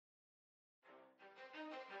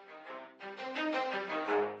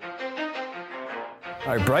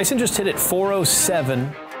All right, Bryson just hit it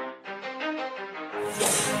 407.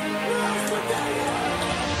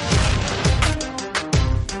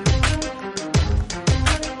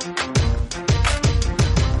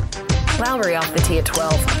 Lowry off the tee at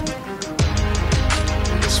 12.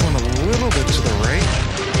 This one a little bit to the right.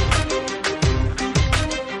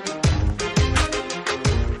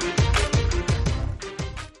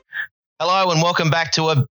 Hello and welcome back to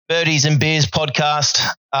a Birdies and Beers podcast.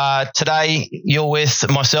 Today you're with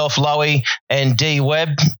myself, Lowy, and D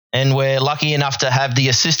Webb, and we're lucky enough to have the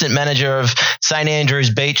assistant manager of St Andrews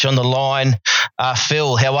Beach on the line.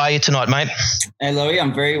 Phil, how are you tonight, mate? Hey, Lowy,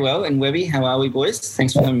 I'm very well. And Webby, how are we, boys?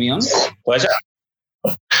 Thanks for having me on. Pleasure.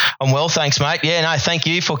 I'm well, thanks, mate. Yeah, no, thank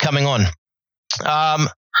you for coming on.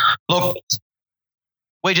 Look,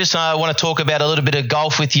 we just want to talk about a little bit of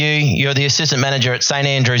golf with you. You're the assistant manager at St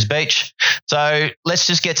Andrews Beach. So let's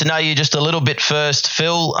just get to know you just a little bit first.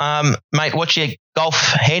 Phil, mate, what's your golf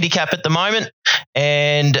handicap at the moment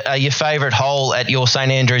and your favourite hole at your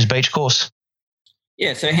St Andrews Beach course?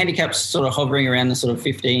 Yeah, so handicap's sort of hovering around the sort of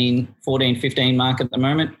 15 mark at the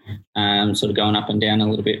moment, sort of going up and down a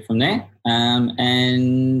little bit from there.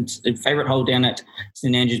 And the favourite hole down at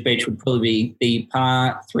St Andrews Beach would probably be the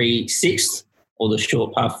par 3 6th or the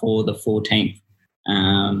short par 4, the 14th.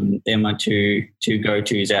 They're my two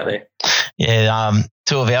go-tos out there. Yeah,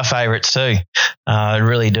 two of our favourites too. I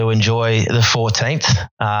really do enjoy the 14th.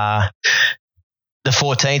 The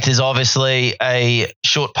 14th is obviously a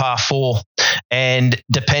short par 4, and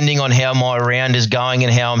depending on how my round is going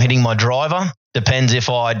and how I'm hitting my driver, depends if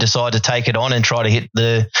I decide to take it on and try to hit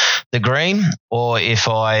the green, or if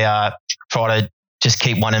I try to just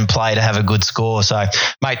keep one in play to have a good score. So,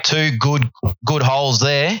 mate, two good holes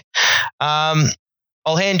there.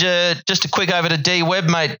 I'll hand you just a quick over to D Webb,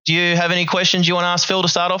 mate. Do you have any questions you want to ask Phil to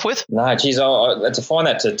start off with? No, geez, to find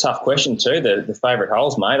that's a tough question too, the favourite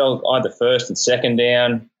holes, mate. Either first and second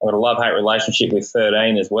down. I've got a love-hate relationship with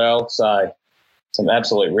 13 as well, so some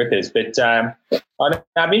absolute rippers. But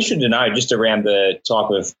I'm interested to know just around the type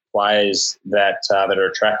of players that are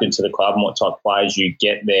attracted to the club and what type of players you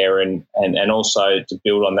get there, and also to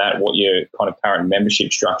build on that, what your kind of current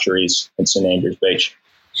membership structure is at St Andrews Beach.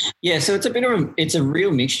 Yeah, so it's a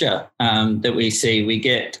real mixture that we see. We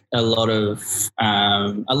get a lot of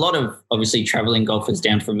obviously travelling golfers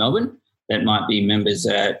down from Melbourne that might be members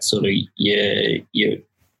at sort of your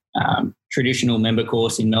traditional member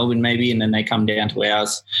course in Melbourne maybe, and then they come down to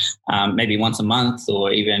ours maybe once a month,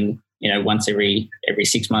 or even once every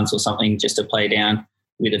 6 months or something, just to play down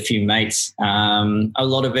with a few mates. A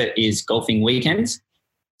lot of it is golfing weekends,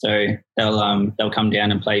 so they'll come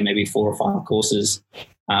down and play maybe 4 or 5 courses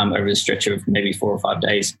over the stretch of maybe 4 or 5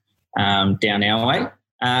 days down our way.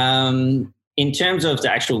 In terms of the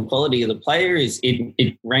actual quality of the player,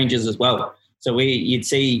 it ranges as well. So you'd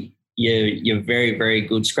see your very, very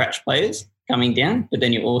good scratch players coming down, but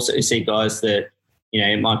then you also see guys that,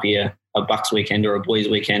 it might be a Bucks weekend or a boys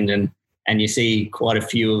weekend, and you see quite a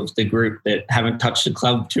few of the group that haven't touched the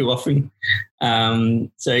club too often.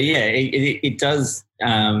 So yeah, it does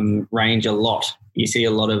range a lot. You see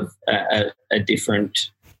a lot of a different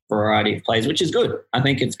variety of players, which is good. I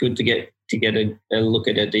think it's good to get a look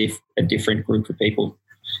at a different group of people.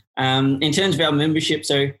 In terms of our membership,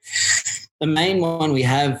 so the main one we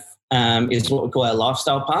have is what we call our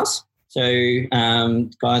lifestyle pass. So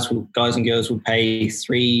guys and girls will pay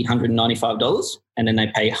 $395, and then they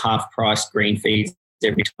pay half price green fees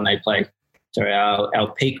every time they play. So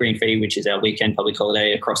our peak green fee, which is our weekend public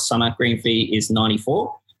holiday across summer, green fee is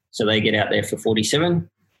 $94. So they get out there for $47.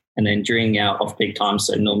 And then during our off-peak times,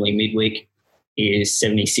 so normally midweek, is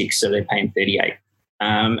 $76, so they're paying $38.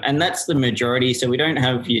 And that's the majority. So we don't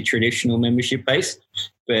have your traditional membership base,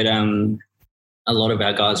 but a lot of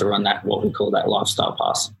our guys are on that, what we call that lifestyle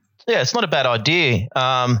pass. Yeah, it's not a bad idea.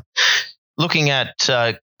 Looking at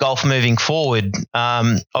golf moving forward,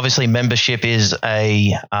 obviously membership is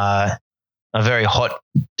a very hot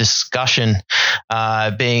discussion,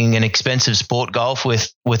 being an expensive sport, golf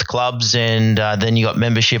with clubs, and then you got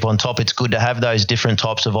membership on top. It's good to have those different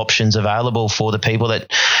types of options available for the people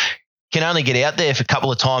that can only get out there for a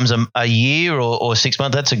couple of times a year or 6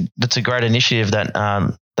 months. That's a great initiative,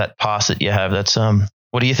 that pass that you have. That's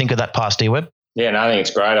what do you think of that pass, D Webb? Yeah, no, I think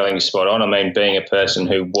it's great. I think it's spot on. I mean, being a person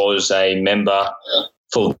who was a member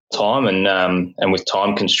full time and with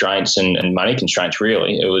time constraints and money constraints,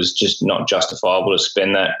 really, it was just not justifiable to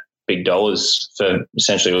spend that big dollars for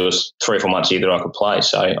essentially it was 3 or 4 months a year that I could play.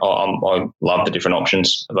 So I love the different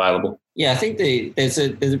options available. Yeah, I think there's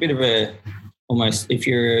a bit of a almost, if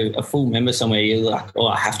you're a full member somewhere, you're like, oh,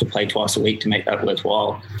 I have to play twice a week to make that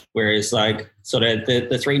worthwhile. Whereas like sort of the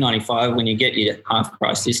 $3.95, when you get your half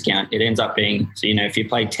price discount, it ends up being, so, if you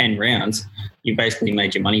play 10 rounds, you basically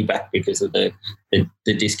made your money back because of the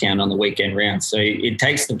discount on the weekend rounds. So it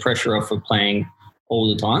takes the pressure off of playing all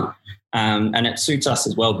the time. And it suits us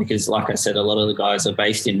as well because, like I said, a lot of the guys are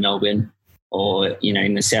based in Melbourne or,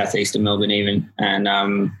 in the southeast of Melbourne even, and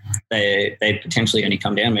they potentially only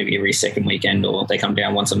come down maybe every second weekend, or they come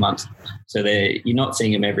down once a month. So you're not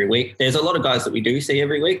seeing them every week. There's a lot of guys that we do see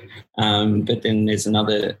every week, but then there's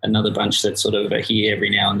another bunch that sort of are here every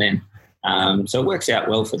now and then. So it works out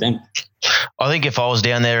well for them. I think if I was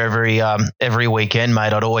down there every weekend,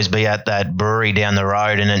 mate, I'd always be at that brewery down the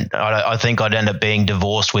road, and I think I'd end up being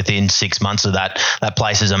divorced within 6 months of that. That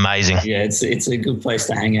place is amazing. Yeah, it's a good place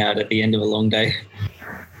to hang out at the end of a long day.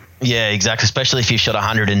 Yeah, exactly, especially if you shot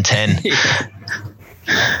 110.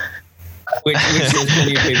 Which there's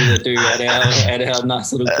plenty of people that do at our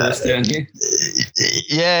nice little course down here.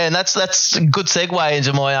 Yeah, and that's a good segue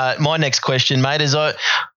into my next question, mate, is I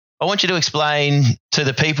want you to explain to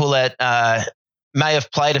the people that may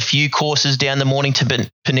have played a few courses down the Mornington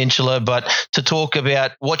Peninsula, but to talk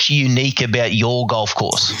about what's unique about your golf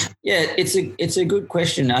course. Yeah, it's a good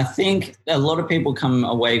question. I think a lot of people come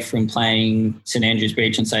away from playing St Andrews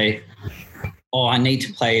Beach and say, oh, I need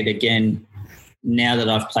to play it again now that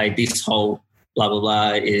I've played this hole, blah, blah,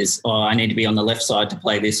 blah, I need to be on the left side to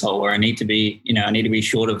play this hole, or I need to be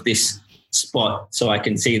short of this spot so I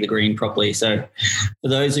can see the green properly. So for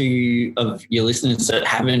those of your listeners that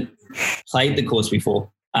haven't played the course before,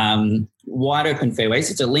 wide open fairways,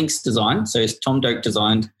 it's a links design. So it's Tom Doak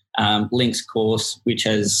designed links course, which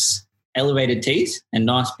has elevated tees and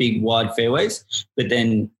nice big wide fairways, but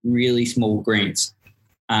then really small greens.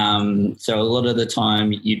 So a lot of the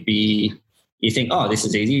time you think, oh, this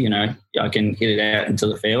is easy, I can hit it out into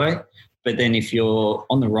the fairway. But then if you're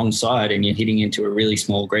on the wrong side and you're hitting into a really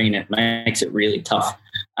small green, it makes it really tough.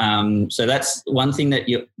 So that's one thing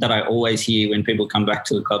that I always hear when people come back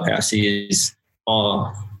to the clubhouse is,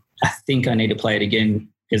 oh, I think I need to play it again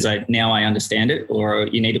because now I understand it, or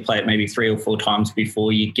you need to play it maybe 3 or 4 times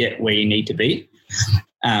before you get where you need to be.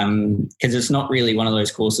 Because it's not really one of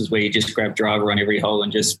those courses where you just grab driver on every hole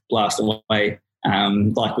and just blast away.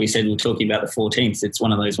 Like we said, we're talking about the 14th. It's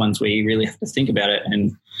one of those ones where you really have to think about it.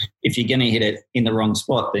 And if you're going to hit it in the wrong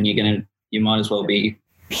spot, then you might as well be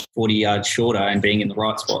 40 yards shorter and being in the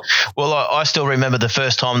right spot. Well, I still remember the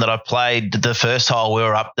first time that I played the first hole. We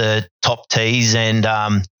were up the top tees and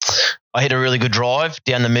I hit a really good drive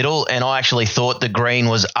down the middle, and I actually thought the green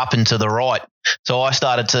was up and to the right. So I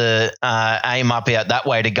started to aim up out that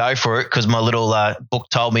way to go for it because my little book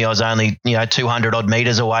told me I was only 200 odd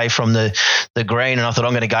meters away from the green, and I thought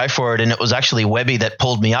I'm going to go for it. And it was actually Webby that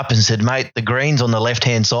pulled me up and said, mate, the green's on the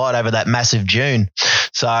left-hand side over that massive dune.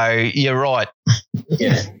 So you're right.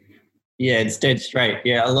 Yeah, it's dead straight.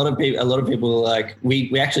 Yeah, a lot of people like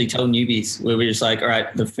we actually tell newbies where we're just like, all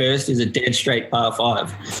right, the first is a dead straight par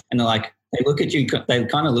 5, and they're like, they look at you, they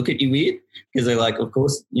kind of look at you weird because they're like, of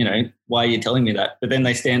course, why are you telling me that? But then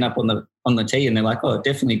they stand up on the tee and they're like, oh,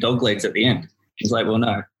 definitely dog legs at the end. It's like, well,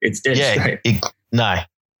 no, it's dead straight.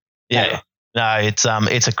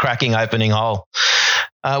 It's a cracking opening hole.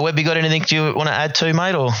 Webb, you got anything you want to add to,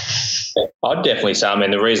 mate? Or I'd definitely say,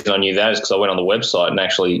 the reason I knew that is because I went on the website and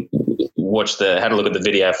actually had a look at the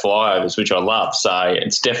video flyovers, which I love. So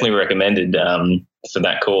it's definitely recommended for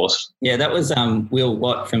that course. Yeah, that was Will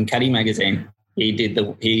Watt from Caddy Magazine. He did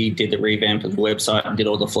the revamp of the website and did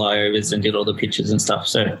all the flyovers and did all the pictures and stuff.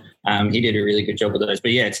 So he did a really good job with those.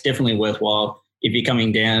 But yeah, it's definitely worthwhile if you're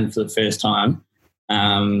coming down for the first time.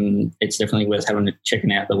 It's definitely worth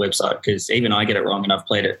checking out the website because even I get it wrong and I've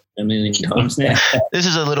played it a million times now. This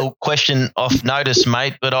is a little question off notice,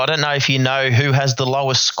 mate, but I don't know if you know who has the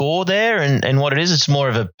lowest score there and what it is. It's more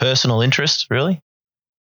of a personal interest, really.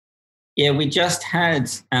 Yeah, we just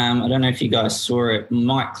had, I don't know if you guys saw it,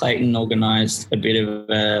 Mike Clayton organised a bit of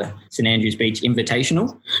a St Andrews Beach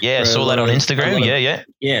Invitational. Yeah, I saw that on Instagram.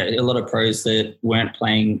 Yeah, a lot of pros that weren't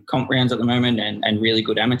playing comp rounds at the moment and really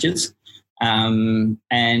good amateurs.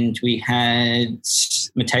 And we had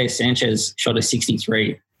Mateus Sanchez shot a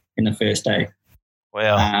 63 in the first day.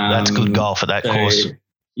 Wow, that's good golf at that course.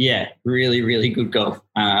 Yeah, really, really good golf.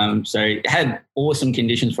 So it had awesome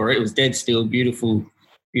conditions for it. It was dead still, beautiful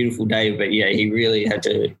day. But yeah, he really had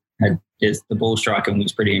the ball striking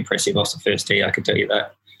was pretty impressive off the first tee, I could tell you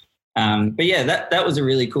that. But yeah, that was a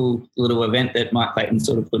really cool little event that Mike Clayton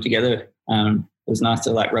sort of put together. It was nice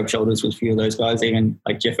to rub shoulders with a few of those guys. Even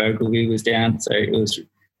like Jeff Ogilvy was down, so it was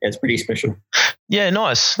it's pretty special. Yeah,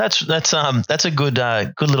 nice. That's a good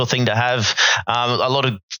little thing to have.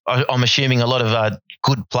 I'm assuming a lot of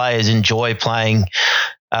good players enjoy playing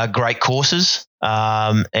great courses,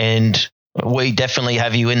 and we definitely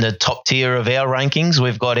have you in the top tier of our rankings.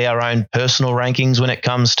 We've got our own personal rankings when it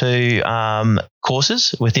comes to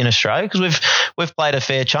courses within Australia, because we've played a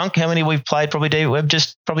fair chunk. How many we've played? Probably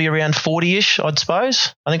just probably around 40-ish, I'd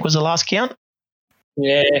suppose. I think was the last count.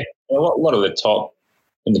 Yeah, a lot of the top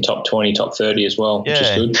in the top 20, top 30 as well, which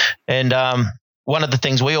is good. And one of the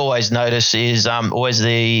things we always notice is always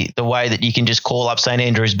the way that you can just call up St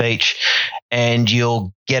Andrews Beach and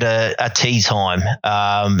you'll get a tee time.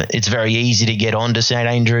 It's very easy to get on to St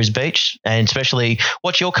Andrews Beach, and especially,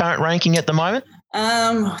 what's your current ranking at the moment?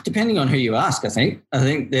 Depending on who you ask, I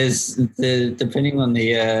think there's depending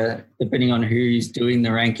on who's doing the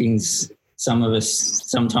rankings. Some of us,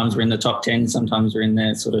 sometimes we're in the top 10, sometimes we're in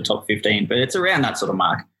the sort of top 15, but it's around that sort of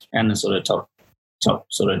mark, around the sort of top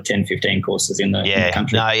sort of 10, 15 courses in the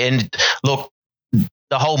country. No, and look,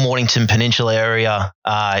 the whole Mornington Peninsula area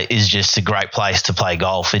is just a great place to play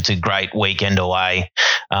golf. It's a great weekend away.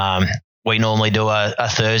 We normally do a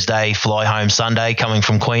Thursday, fly home Sunday coming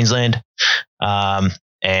from Queensland.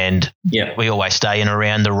 And we always stay in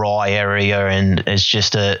around the Rye area, and it's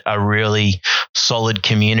just a really solid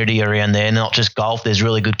community around there. Not just golf, there's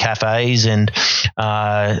really good cafes and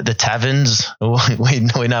the taverns.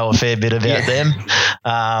 We know a fair bit about them.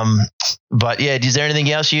 But yeah, is there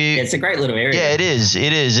anything else it's a great little area. Yeah, it is.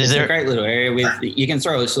 It's a great little area you can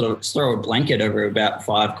throw a blanket over about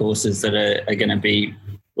 5 courses that are going to be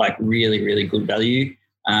like really, really good value,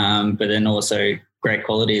 but then also great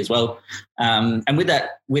quality as well. And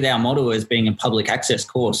with our model as being a public access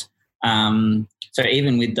course, so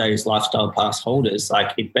even with those lifestyle pass holders,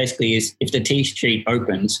 like it basically is, if the tee sheet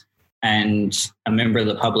opens and a member of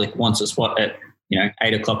the public wants a spot at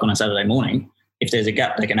 8 o'clock on a Saturday morning, if there's a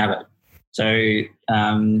gap, they can have it. So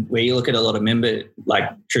where you look at a lot of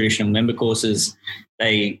traditional member courses,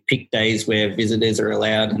 they pick days where visitors are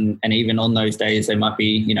allowed, and even on those days they might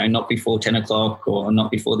be, not before 10 o'clock or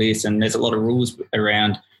not before this, and there's a lot of rules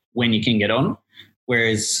around when you can get on.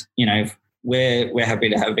 Whereas, we're happy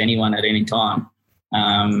to have anyone at any time.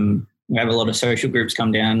 We have a lot of social groups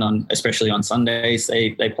come down especially on Sundays.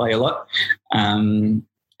 They play a lot, and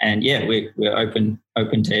we're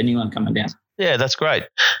open to anyone coming down. Yeah, that's great.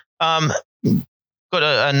 Got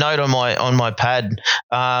a note on my pad,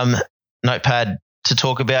 notepad, to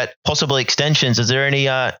talk about possible extensions. Is there any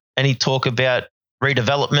talk about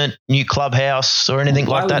redevelopment, new clubhouse, or anything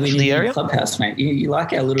like that for the area? Clubhouse, mate. You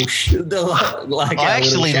like our little I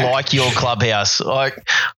actually like your clubhouse. I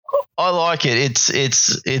like it.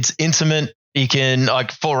 It's intimate. You can,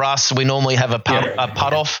 for us, we normally have a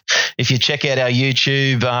putt off. If you check out our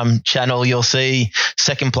YouTube channel, you'll see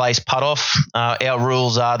second place putt off. Our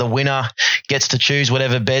rules are the winner gets to choose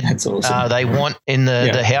whatever bed they want in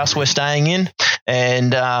the house we're staying in.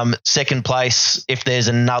 And second place, if there's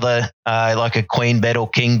another like a queen bed or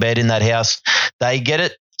king bed in that house, they get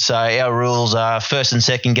it. So our rules are first and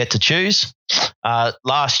second get to choose.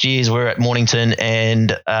 Last year's we were at Mornington,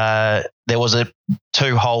 and there was a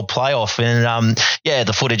 2-hole playoff, and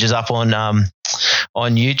the footage is up on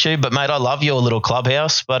YouTube. But mate, I love your little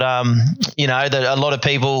clubhouse. But a lot of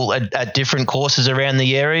people at different courses around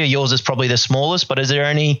the area. Yours is probably the smallest. But is there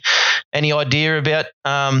any idea about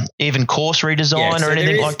even course redesign or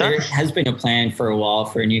anything like that? There has been a plan for a while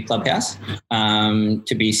for a new clubhouse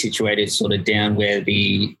to be situated sort of down where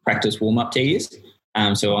the practice warm-up tee is.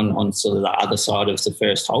 So on sort of the other side of the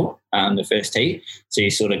first hole, the first tee. So you're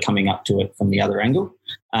sort of coming up to it from the other angle.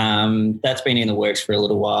 That's been in the works for a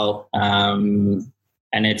little while. And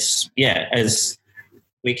it's, as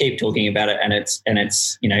we keep talking about it, and it's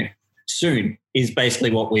soon is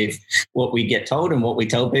basically what we get told and what we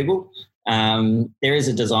tell people. There is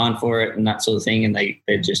a design for it and that sort of thing, and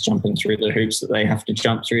they're just jumping through the hoops that they have to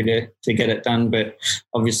jump through to get it done. But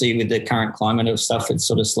obviously with the current climate of stuff, it's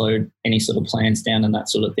sort of slowed any sort of plans down and that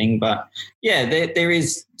sort of thing. But there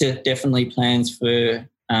is definitely plans for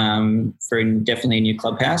definitely a new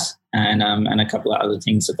clubhouse and a couple of other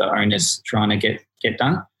things that the owner's trying to get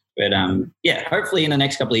done. But hopefully in the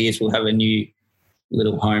next couple of years we'll have a new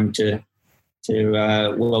little home to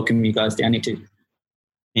welcome you guys down into.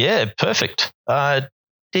 Yeah, perfect.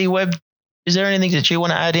 D-Web, is there anything that you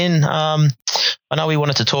want to add in? I know we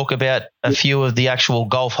wanted to talk about a few of the actual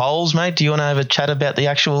golf holes, mate. Do you want to have a chat about the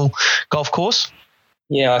actual golf course?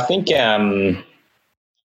 Yeah, I think, you've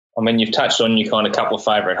touched on your kind of couple of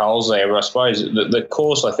favourite holes there, but I suppose the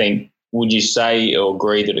course, I think, would you say or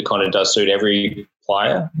agree that it kind of does suit every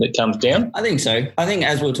player that comes down? I think so. I think,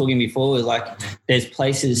 as we were talking before, like there's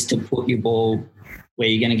places to put your ball where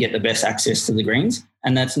you're going to get the best access to the greens,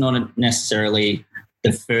 and that's not necessarily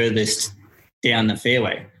the furthest down the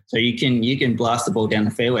fairway. So you can blast the ball down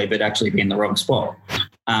the fairway, but actually be in the wrong spot.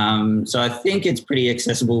 So I think it's pretty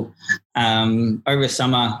accessible. Over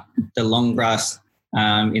summer, the long grass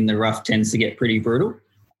in the rough tends to get pretty brutal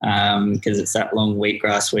because it's that long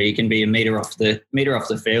wheatgrass where you can be a metre off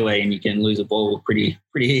the fairway and you can lose a ball pretty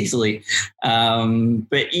easily.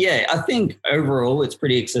 But yeah, I think overall it's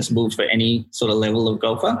pretty accessible for any sort of level of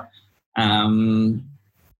golfer.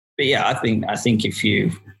 But yeah, I think if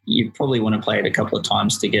you probably want to play it a couple of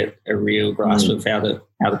times to get a real grasp of how the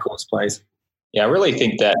course plays. Yeah, I really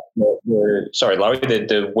think that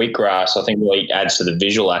the wheatgrass I think really adds to the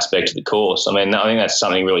visual aspect of the course. I mean, I think that's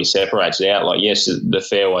something really separates it out. Like, yes, the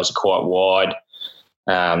fairways are quite wide.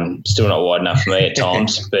 Still not wide enough for me at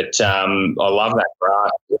times, but I love that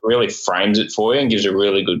grass. It really frames it for you and gives a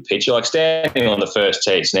really good picture. Like standing on the first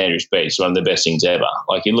tee at St Andrews Beach is one of the best things ever.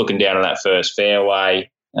 Like you're looking down on that first fairway.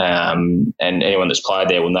 And anyone that's played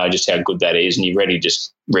there will know just how good that is, and you're ready to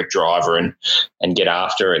just rip driver and get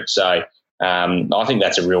after it. So I think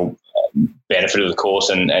that's a real benefit of the course,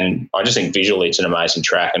 and I just think visually it's an amazing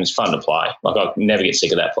track and it's fun to play. Like I never get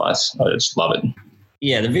sick of that place. I just love it.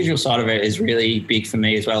 Yeah, the visual side of it is really big for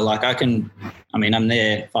me as well. Like I'm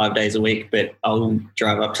there 5 days a week, but I'll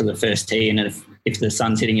drive up to the first tee, and if the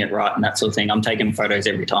sun's hitting it right and that sort of thing, I'm taking photos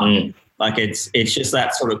every time. Like it's just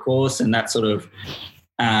that sort of course and that sort of.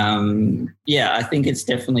 I think it's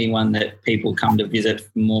definitely one that people come to visit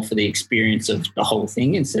more for the experience of the whole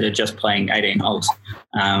thing instead of just playing 18 holes.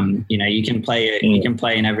 You can play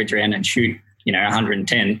an average round and shoot,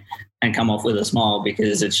 110 and come off with a smile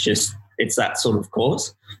because it's that sort of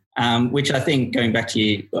course. Which I think, going back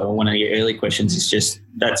to one of your early questions, is just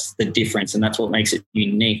that's the difference and that's what makes it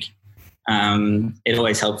unique. It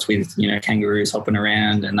always helps with, kangaroos hopping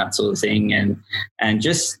around and that sort of thing. And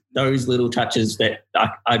just those little touches that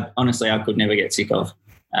I honestly could never get sick of.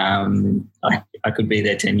 I could be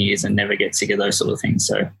there 10 years and never get sick of those sort of things.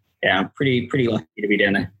 So yeah, I'm pretty lucky to be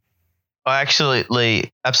down there. I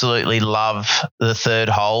absolutely love the third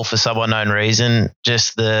hole for some unknown reason.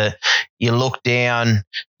 Just you look down,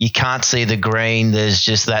 you can't see the green. There's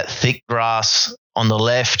just that thick grass on the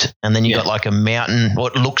left, and then you got like a mountain,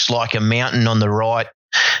 what looks like a mountain on the right.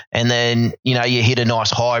 And then, you hit a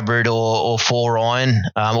nice hybrid or 4-iron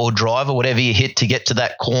or driver, whatever you hit to get to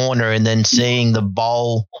that corner, and then seeing the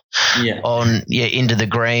bowl into the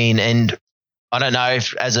green. And I don't know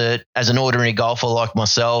if as an ordinary golfer like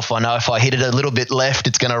myself, I know if I hit it a little bit left,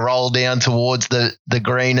 it's going to roll down towards the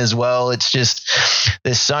green as well. It's just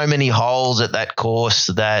there's so many holes at that course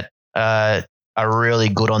that are really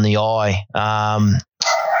good on the eye. I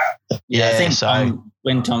think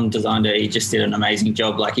when Tom designed it, he just did an amazing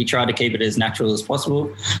job. Like he tried to keep it as natural as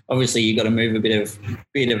possible. Obviously, you got to move a bit of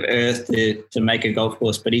earth to make a golf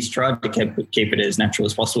course, but he's tried to keep it as natural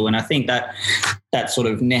as possible. And I think that sort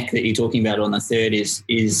of neck that you're talking about on the third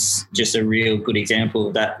is just a real good example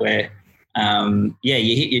of that, where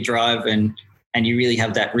you hit your drive and you really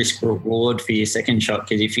have that risk reward for your second shot,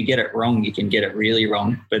 because if you get it wrong, you can get it really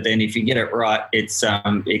wrong. But then if you get it right,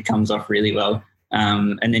 it comes off really well.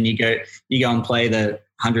 And then you go and play the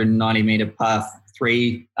 190 meter par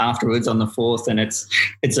 3 afterwards on the fourth, and it's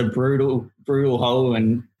a brutal hole,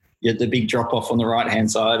 and you have the big drop off on the right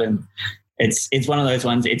hand side, and it's one of those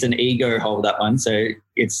ones. It's an ego hole, that one. So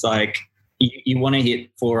it's like you want to hit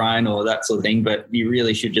 4-iron or that sort of thing, but you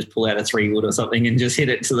really should just pull out a 3-wood or something and just hit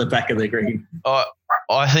it to the back of the green.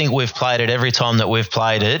 I think we've played it every time that we've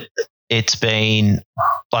played it. It's been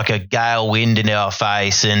like a gale wind in our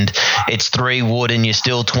face, and it's 3-wood and you're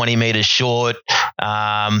still 20 metres short,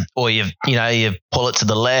 or you pull it to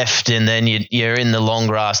the left and then you're in the long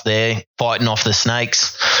grass there fighting off the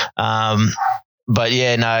snakes. But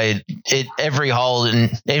yeah, no, every hole,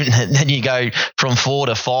 and then you go from 4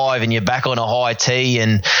 to 5 and you're back on a high tee,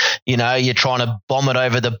 and you're trying to bomb it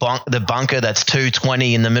over the bunker that's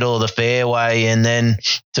 220 in the middle of the fairway, and then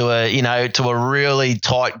to a really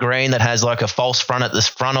tight green that has like a false front at the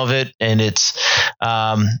front of it, and it's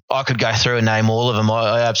I could go through and name all of them.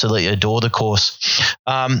 I absolutely adore the course.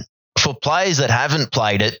 For players that haven't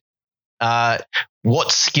played it,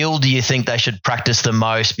 what skill do you think they should practice the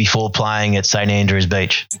most before playing at St Andrews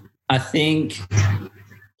Beach? I think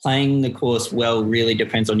playing the course well really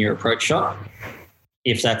depends on your approach shot.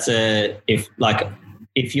 If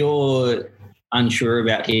you're unsure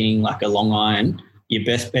about hitting like a long iron, your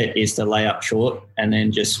best bet is to lay up short and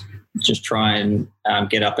then just try and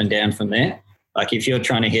get up and down from there. Like if you're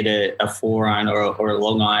trying to hit a 4-iron or a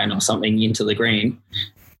long iron or something into the green,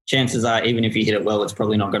 chances are even if you hit it well, it's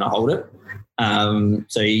probably not going to hold it.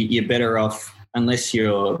 So you're better off unless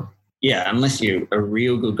you're a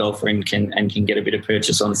real good golfer and can get a bit of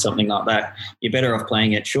purchase on something like that. You're better off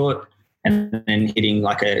playing it short and then hitting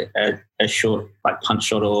like a short like punch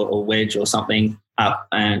shot or wedge or something up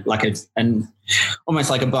and almost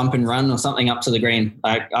like a bump and run or something up to the green.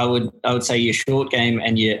 Like I would say your short game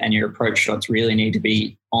and your approach shots really need to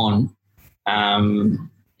be on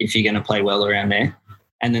if you're going to play well around there.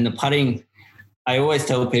 And then the putting, I always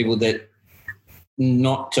tell people that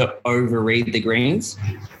not to overread the greens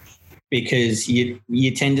because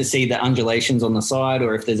you tend to see the undulations on the side,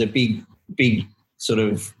 or if there's a big sort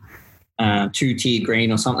of 2-tier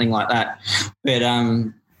green or something like that. But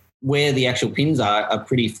where the actual pins are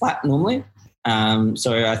pretty flat normally.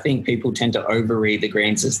 So I think people tend to overread the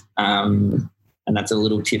greens, and that's a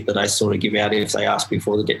little tip that I sort of give out if they ask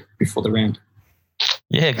before the round.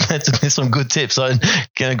 Yeah, that's some good tips. I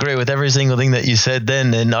can agree with every single thing that you said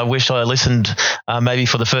then, and I wish I listened maybe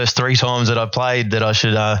for the first 3 times that I played that I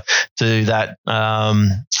should do that.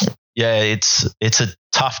 It's a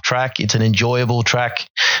tough track. It's an enjoyable track.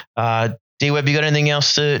 D-Web, you got anything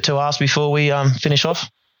else to ask before we finish off?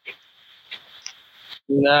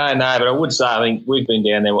 No, but I would say I think we've been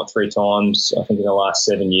down there 3 times I think in the last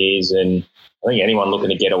 7 years, and I think anyone looking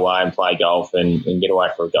to get away and play golf and get away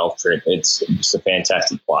for a golf trip, it's a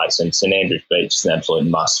fantastic place. And St Andrews Beach is an absolute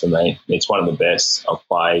must for me. It's one of the best I've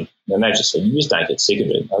played. And they just said you just don't get sick of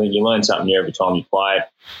it. I think you learn something new every time you play it.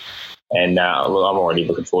 And I'm already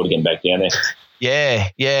looking forward to getting back down there.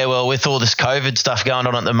 Yeah. Well, with all this COVID stuff going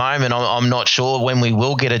on at the moment, I'm not sure when we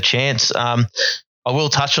will get a chance. I will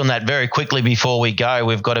touch on that very quickly before we go.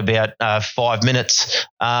 We've got about 5 minutes.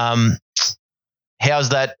 How's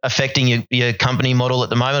that affecting your company model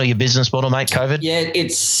at the moment, or your business model, mate, COVID? Yeah,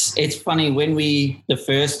 it's funny. When the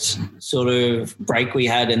first sort of break we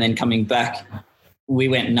had and then coming back, we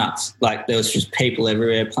went nuts. Like there was just people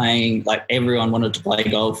everywhere playing, like everyone wanted to play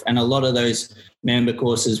golf. And a lot of those member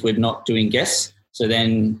courses were not doing guests. So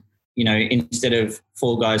then, instead of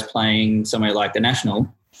 4 guys playing somewhere like the National,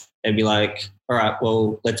 they'd be like, all right,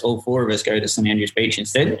 well, let's all 4 of us go to St Andrews Beach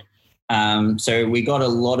instead. So we got a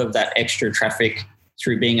lot of that extra traffic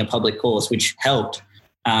through being a public course, which helped.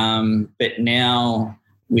 But now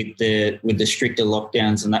with the stricter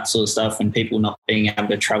lockdowns and that sort of stuff, and people not being able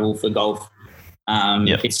to travel for golf,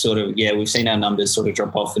 it's sort of, we've seen our numbers sort of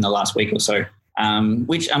drop off in the last week or so,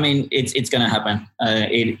 which, I mean, it's going to happen.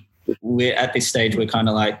 We're at this stage, we're kind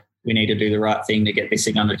of like, we need to do the right thing to get this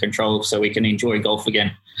thing under control so we can enjoy golf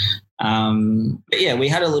again. But yeah, we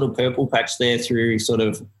had a little purple patch there through sort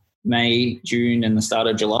of May, June and the start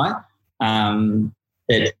of July.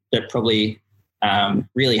 That probably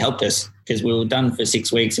really helped us because we were done for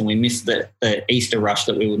 6 weeks and we missed the Easter rush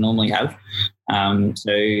that we would normally have.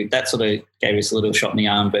 So that sort of gave us a little shot in the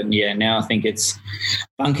arm. But yeah, now I think it's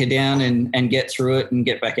bunker down and get through it and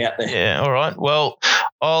get back out there. Yeah, all right. Well,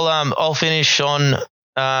 I'll finish on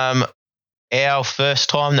our first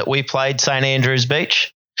time that we played St Andrews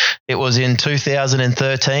Beach. It was in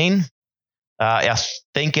 2013. I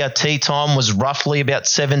think our tee time was roughly about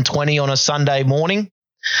 7:20 on a Sunday morning.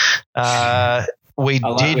 I like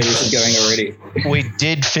where this is going already. We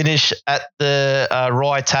did finish at the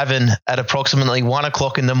Rye Tavern at approximately 1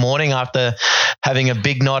 o'clock in the morning after having a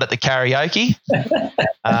big night at the karaoke.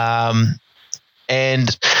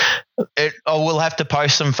 And I will have to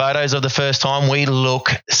post some photos of the first time. We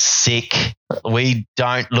look sick. We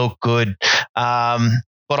don't look good.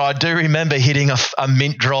 But I do remember hitting a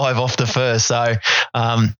mint drive off the first. So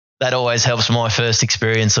that always helps my first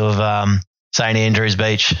experience of St Andrews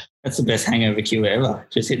Beach. That's the best hangover cue ever.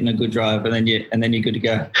 Just hitting a good drive and then you're good to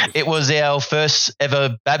go. It was our first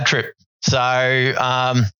ever BAB trip. So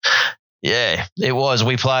yeah, it was.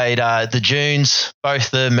 We played the Dunes,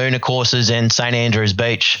 both the Moona courses and St Andrews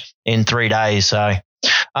Beach in 3 days. So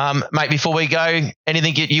mate, before we go,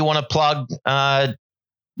 anything you want to plug,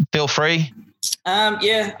 feel free.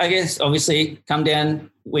 Yeah, I guess obviously come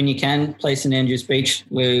down when you can, play St Andrews Beach.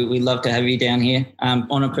 We love to have you down here.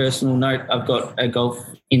 On a personal note, I've got a golf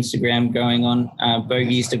Instagram going on,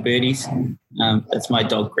 Bogeys to Birdies. That's my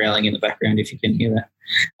dog growling in the background if you can hear that.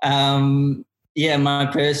 Yeah, my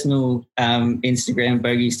personal Instagram,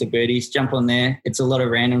 Bogeys to Birdies. Jump on there. It's a lot of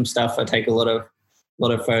random stuff. I take a lot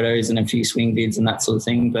of photos and a few swing vids and that sort of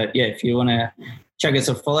thing. But yeah, if you want to chuck us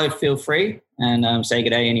a follow, feel free and say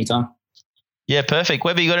good day anytime. Yeah, perfect.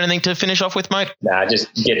 Webby, you got anything to finish off with, mate? Nah,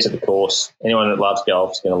 just get to the course. Anyone that loves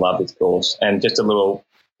golf is going to love this course. And just a little,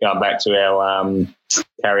 going back to our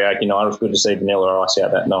karaoke night, it was good to see Vanilla Ice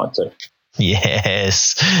out that night too.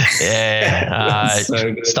 Yes. Yeah.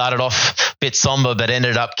 So good. Started off a bit somber, but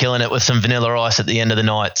ended up killing it with some vanilla ice at the end of the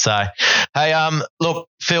night. So, hey, look,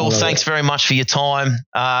 Phil, thanks very much for your time.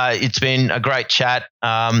 It's been a great chat.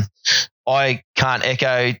 I can't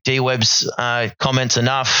echo D-Web's comments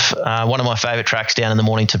enough. One of my favourite tracks down in the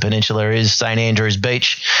Mornington Peninsula is St Andrews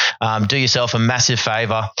Beach. Do yourself a massive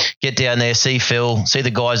favour. Get down there, see Phil, see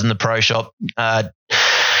the guys in the pro shop,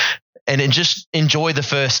 and then just enjoy the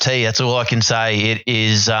first tee. That's all I can say. It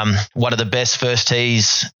is one of the best first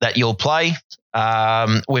tees that you'll play.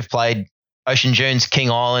 We've played Ocean Dunes, King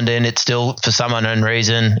Island, and it still, for some unknown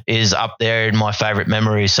reason, is up there in my favourite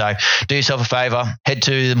memories. So do yourself a favour, head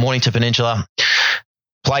to the Mornington Peninsula,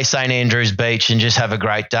 play St Andrews Beach, and just have a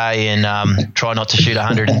great day and try not to shoot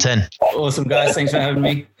 110. Awesome, guys. Thanks for having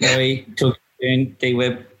me. Talk to you soon.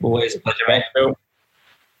 D-Web, always a pleasure, mate.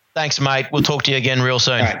 Thanks, mate. We'll talk to you again real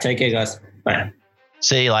soon. All right, take care, guys. Bye.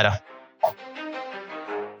 See you later. All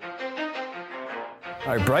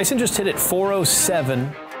right, Bryson just hit it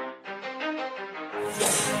 407.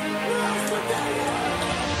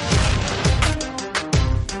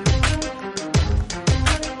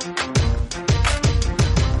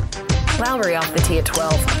 Lowry off the tee at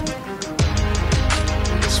 12.